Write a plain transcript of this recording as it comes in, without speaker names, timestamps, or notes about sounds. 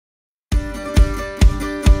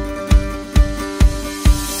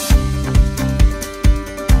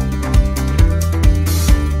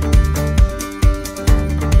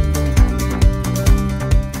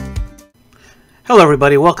Hello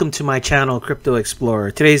everybody, welcome to my channel Crypto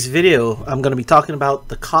Explorer. Today's video I'm going to be talking about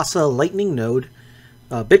the Casa Lightning node,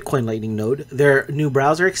 Bitcoin Lightning node, their new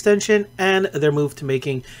browser extension, and their move to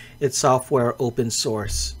making its software open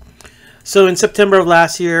source. So in September of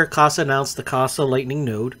last year, Casa announced the Casa Lightning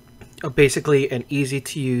node, basically an easy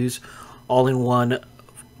to use all-in-one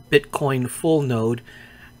Bitcoin full node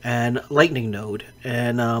and Lightning node,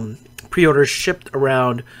 and pre-orders shipped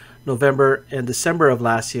around November and December of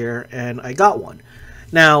last year, and I got one.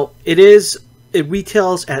 Now it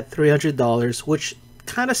retails at $300, which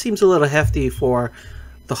kind of seems a little hefty for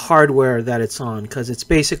the hardware that it's on, because it's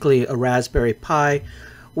basically a Raspberry Pi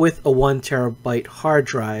with a 1 terabyte hard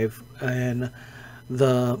drive, and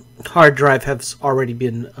the hard drive has already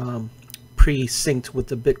been pre-synced with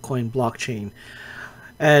the Bitcoin blockchain.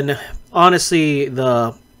 And honestly,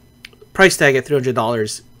 the price tag at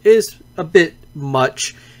 $300 is a bit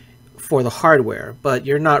much for the hardware, but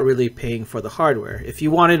you're not really paying for the hardware. If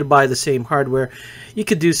you wanted to buy the same hardware, you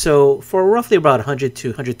could do so for roughly about $100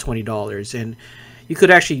 to $120, and you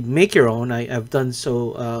could actually make your own. I've done so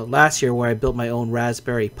last year, where I built my own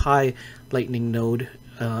Raspberry Pi Lightning node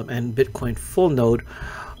and Bitcoin full node.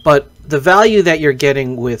 But the value that you're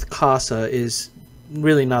getting with Casa is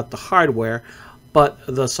really not the hardware, but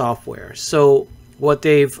the software. So what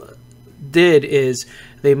they've did is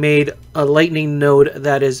they made a Lightning node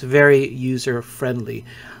that is very user friendly,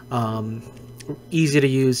 easy to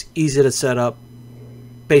use, easy to set up,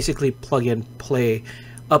 basically plug and play,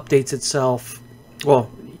 updates itself,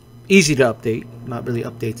 well, easy to update, not really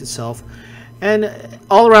updates itself, and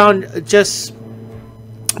all around just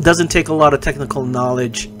doesn't take a lot of technical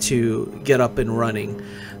knowledge to get up and running.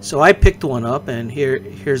 So I picked one up, and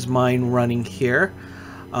here's mine running here,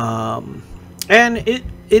 and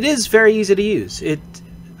it is very easy to use.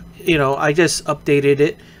 I just updated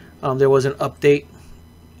it. There was an update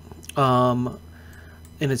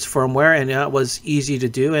in its firmware, and that was easy to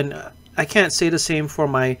do. And I can't say the same for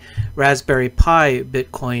my Raspberry Pi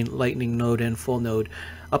Bitcoin Lightning node and full node.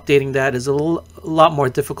 Updating that is a lot more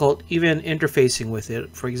difficult, even interfacing with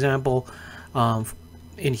it. For example,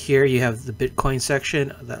 in here you have the Bitcoin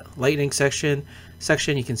section, the Lightning section.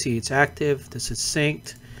 You can see it's active. This is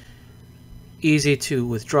synced. Easy to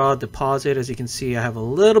withdraw, deposit. As you can see, I have a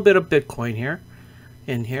little bit of Bitcoin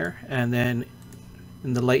in here, and then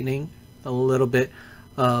in the Lightning, a little bit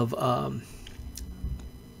of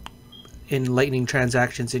in Lightning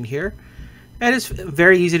transactions in here. And it's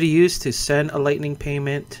very easy to use to send a Lightning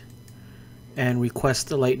payment and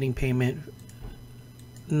request a Lightning payment.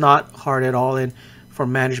 Not hard at all, and for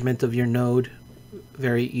management of your node,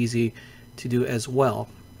 very easy to do as well.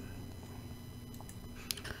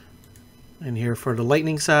 And here for the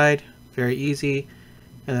Lightning side, very easy.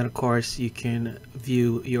 And then of course you can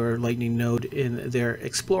view your Lightning node in their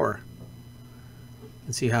Explorer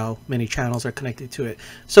and see how many channels are connected to it.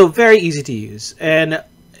 So very easy to use. And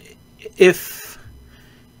if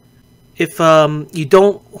you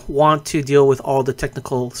don't want to deal with all the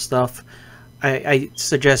technical stuff, I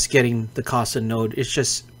suggest getting the Casa node. It's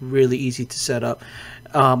just really easy to set up.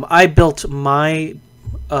 I built my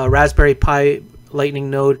Raspberry Pi Lightning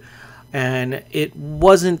node, and it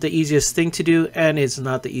wasn't the easiest thing to do, and it's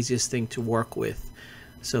not the easiest thing to work with.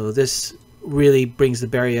 So this really brings the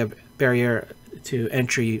barrier to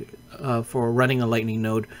entry for running a Lightning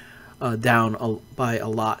node down by a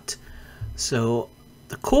lot. So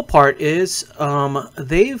the cool part is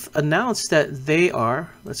they've announced that they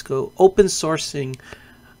are, let's go, open sourcing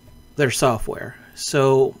their software.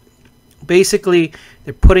 So basically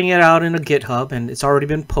they're putting it out in a GitHub, and it's already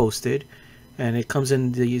been posted. And it comes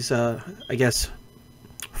in these, I guess,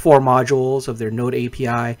 4 modules of their Node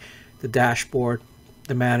API, the dashboard,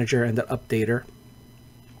 the manager, and the updater.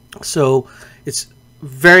 So it's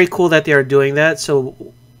very cool that they are doing that.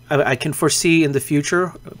 So I can foresee in the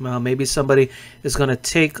future, maybe somebody is going to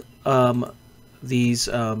take these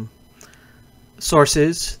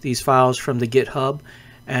sources, these files from the GitHub,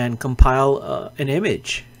 and compile an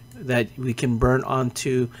image that we can burn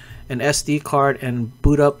onto an SD card and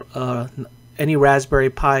boot up any Raspberry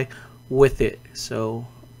Pi with it. So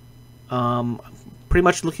pretty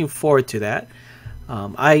much looking forward to that.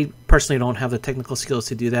 I personally don't have the technical skills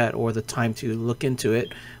to do that or the time to look into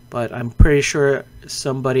it, but I'm pretty sure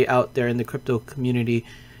somebody out there in the crypto community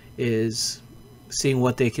is seeing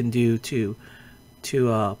what they can do to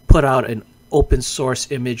put out an open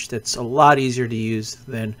source image that's a lot easier to use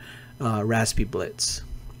than Raspberry Blitz.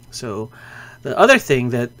 So the other thing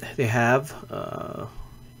that they have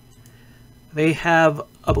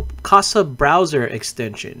a Casa browser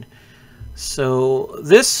extension. So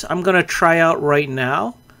this I'm gonna try out right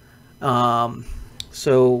now.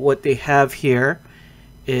 So what they have here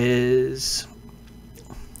is,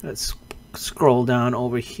 let's scroll down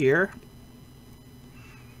over here.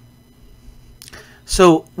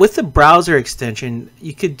 So with the browser extension,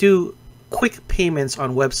 you could do quick payments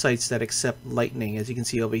on websites that accept Lightning, as you can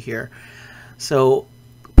see over here. So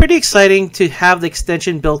pretty exciting to have the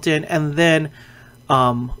extension built in and then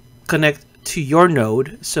connect to your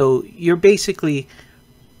node. So you're basically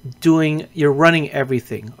you're running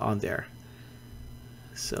everything on there.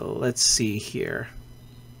 So let's see here.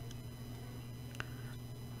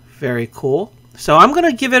 Very cool. So I'm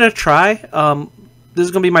gonna give it a try. This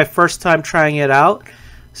is gonna be my first time trying it out.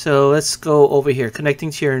 So let's go over here, connecting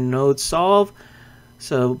to your node solve.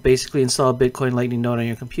 So basically install a Bitcoin Lightning node on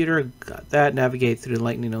your computer. Got that. Navigate through the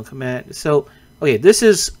Lightning node command. So okay, this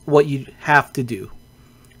is what you have to do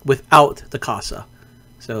without the Casa.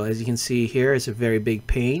 So as you can see here, it's a very big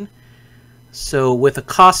pain. So with a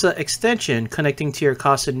Casa extension, connecting to your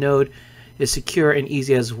Casa node is secure and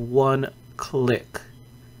easy as one click.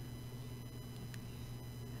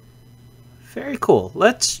 Very cool.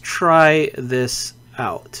 Let's try this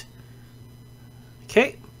out.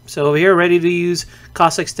 Okay, so over here, ready to use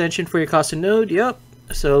Casa extension for your Casa node. Yep.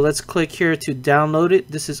 So let's click here to download it.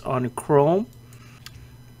 This is on Chrome.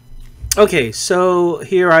 Okay, so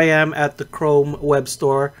here I am at the Chrome web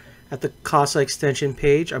store at the Casa extension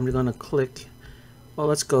page. I'm going to click. Well,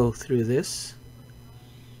 let's go through this.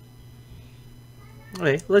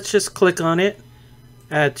 Okay, let's just click on it.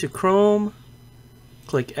 Add to Chrome.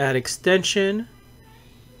 Click add extension.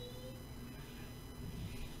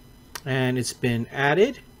 And it's been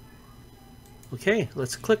added. Okay,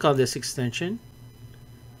 let's click on this extension.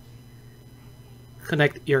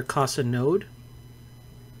 Connect your Casa node.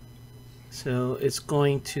 So it's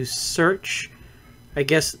going to search. I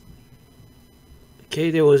guess, okay,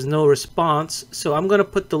 there was no response. So I'm going to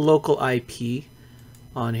put the local IP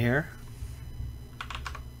on here.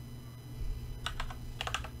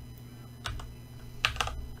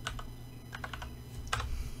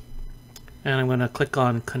 And I'm going to click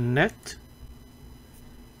on connect.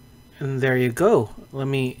 And there you go. Let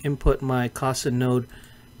me input my Casa node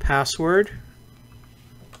password.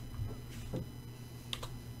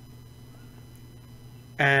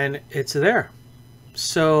 And it's there.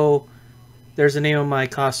 So there's the name of my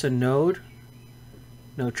Casa node.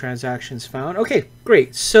 No transactions found. Okay,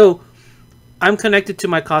 great. So I'm connected to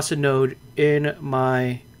my Casa node in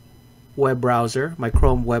my web browser, my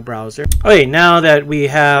Chrome web browser. Okay, now that we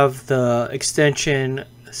have the extension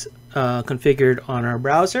configured on our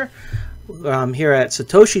browser, here at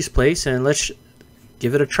Satoshi's place, and let's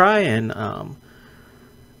give it a try and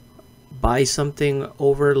buy something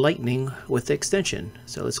over Lightning with the extension.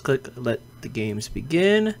 So let's click let the games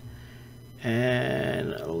begin,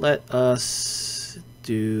 and let us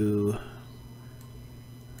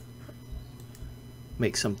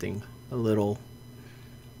make something a little.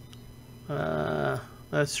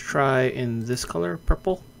 Let's try in this color,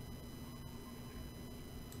 purple.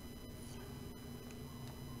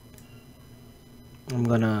 I'm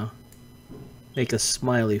gonna make a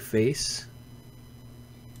smiley face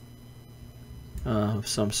of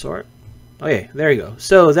some sort. Okay, there you go.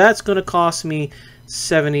 So that's gonna cost me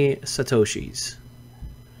 70 Satoshis.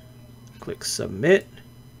 Click submit.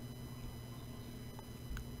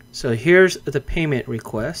 So here's the payment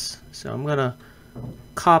request. So I'm gonna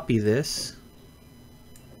copy this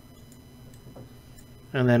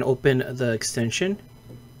and then open the extension,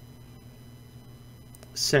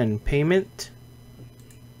 send payment,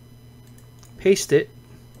 paste it.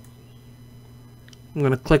 I'm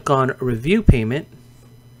going to click on review payment.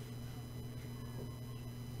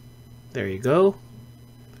 There you go.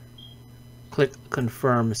 Click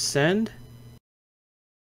confirm send.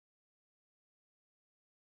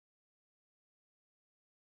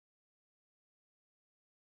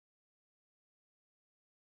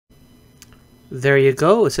 There you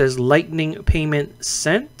go. It says Lightning payment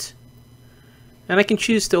sent. And I can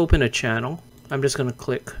choose to open a channel. I'm just going to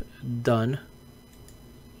click done.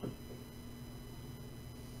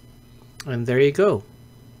 And there you go.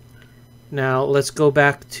 Now let's go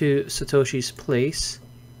back to Satoshi's place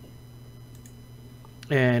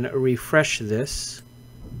and refresh this.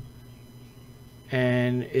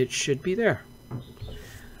 And it should be there.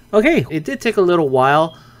 Okay, it did take a little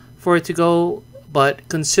while for it to go, but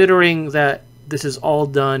considering that this is all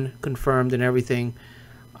done, confirmed and everything,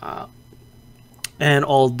 and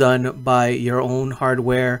all done by your own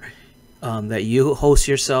hardware that you host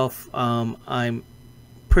yourself, I'm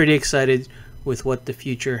pretty excited with what the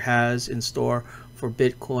future has in store for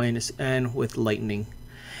Bitcoin and with Lightning.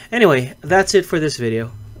 Anyway, that's it for this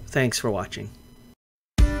video. Thanks for watching.